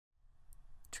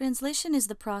Translation is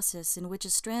the process in which a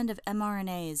strand of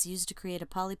mRNA is used to create a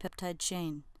polypeptide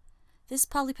chain. This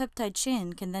polypeptide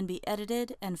chain can then be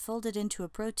edited and folded into a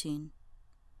protein.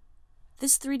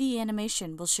 This 3D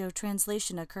animation will show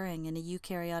translation occurring in a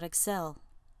eukaryotic cell.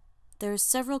 There are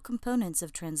several components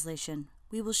of translation.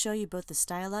 We will show you both the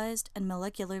stylized and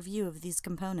molecular view of these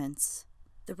components.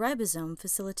 The ribosome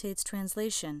facilitates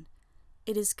translation.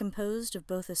 It is composed of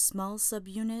both a small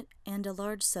subunit and a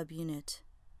large subunit.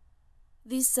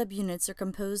 These subunits are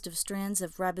composed of strands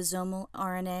of ribosomal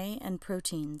RNA and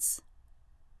proteins.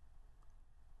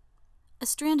 A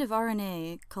strand of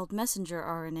RNA, called messenger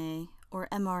RNA, or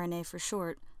mRNA for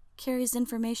short, carries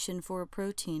information for a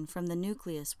protein from the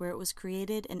nucleus where it was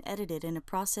created and edited in a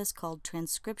process called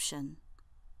transcription.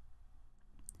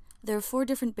 There are 4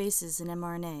 different bases in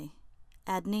mRNA: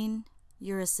 adenine,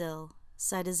 uracil,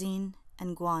 cytosine,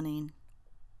 and guanine.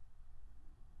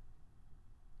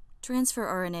 Transfer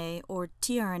RNA, or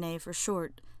tRNA for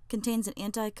short, contains an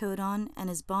anticodon and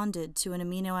is bonded to an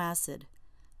amino acid.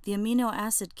 The amino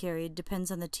acid carried depends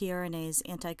on the tRNA's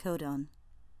anticodon.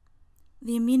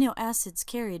 The amino acids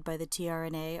carried by the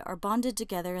tRNA are bonded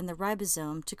together in the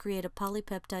ribosome to create a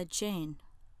polypeptide chain.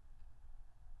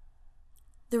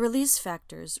 The release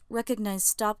factors recognize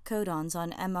stop codons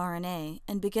on mRNA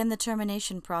and begin the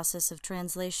termination process of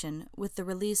translation with the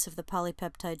release of the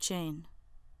polypeptide chain.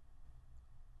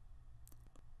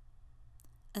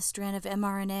 A strand of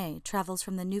mRNA travels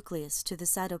from the nucleus to the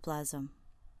cytoplasm.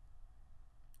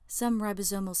 Some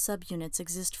ribosomal subunits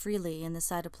exist freely in the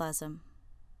cytoplasm.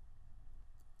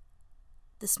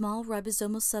 The small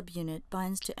ribosomal subunit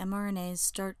binds to mRNA's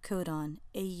start codon,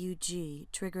 AUG,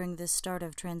 triggering the start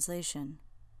of translation.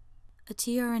 A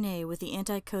tRNA with the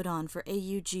anticodon for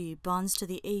AUG bonds to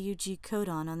the AUG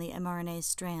codon on the mRNA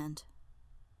strand.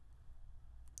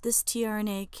 This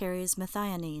tRNA carries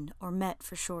methionine, or MET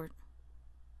for short.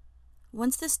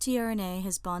 Once this tRNA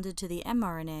has bonded to the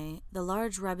mRNA, the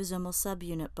large ribosomal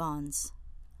subunit bonds.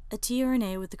 A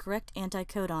tRNA with the correct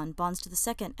anticodon bonds to the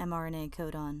second mRNA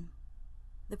codon.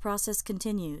 The process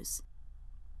continues.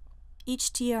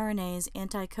 Each tRNA's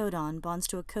anticodon bonds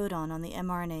to a codon on the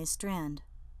mRNA strand.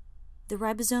 The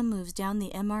ribosome moves down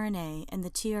the mRNA and the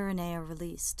tRNA are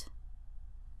released.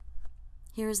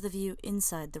 Here is the view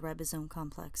inside the ribosome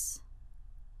complex.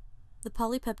 The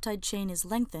polypeptide chain is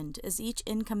lengthened as each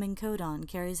incoming codon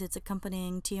carries its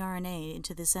accompanying tRNA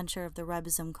into the center of the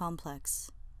ribosome complex.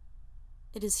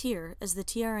 It is here, as the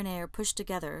tRNA are pushed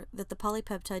together, that the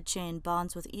polypeptide chain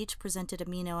bonds with each presented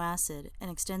amino acid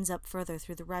and extends up further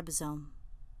through the ribosome.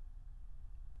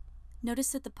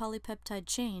 Notice that the polypeptide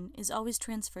chain is always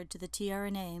transferred to the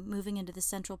tRNA moving into the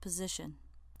central position.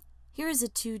 Here is a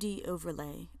 2D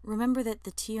overlay. Remember that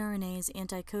the tRNA's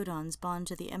anticodons bond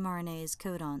to the mRNA's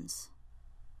codons.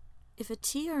 If a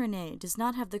tRNA does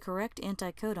not have the correct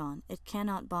anticodon, it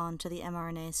cannot bond to the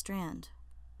mRNA strand.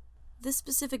 This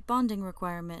specific bonding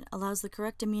requirement allows the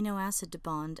correct amino acid to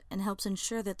bond and helps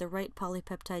ensure that the right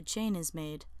polypeptide chain is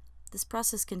made. This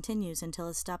process continues until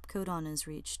a stop codon is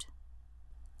reached.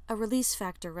 A release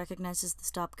factor recognizes the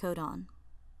stop codon.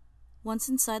 Once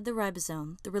inside the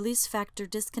ribosome, the release factor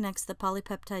disconnects the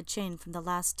polypeptide chain from the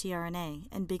last tRNA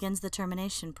and begins the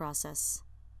termination process.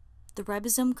 The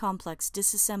ribosome complex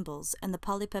disassembles and the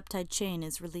polypeptide chain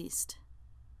is released.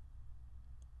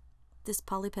 This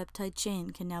polypeptide chain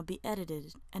can now be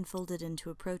edited and folded into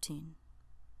a protein.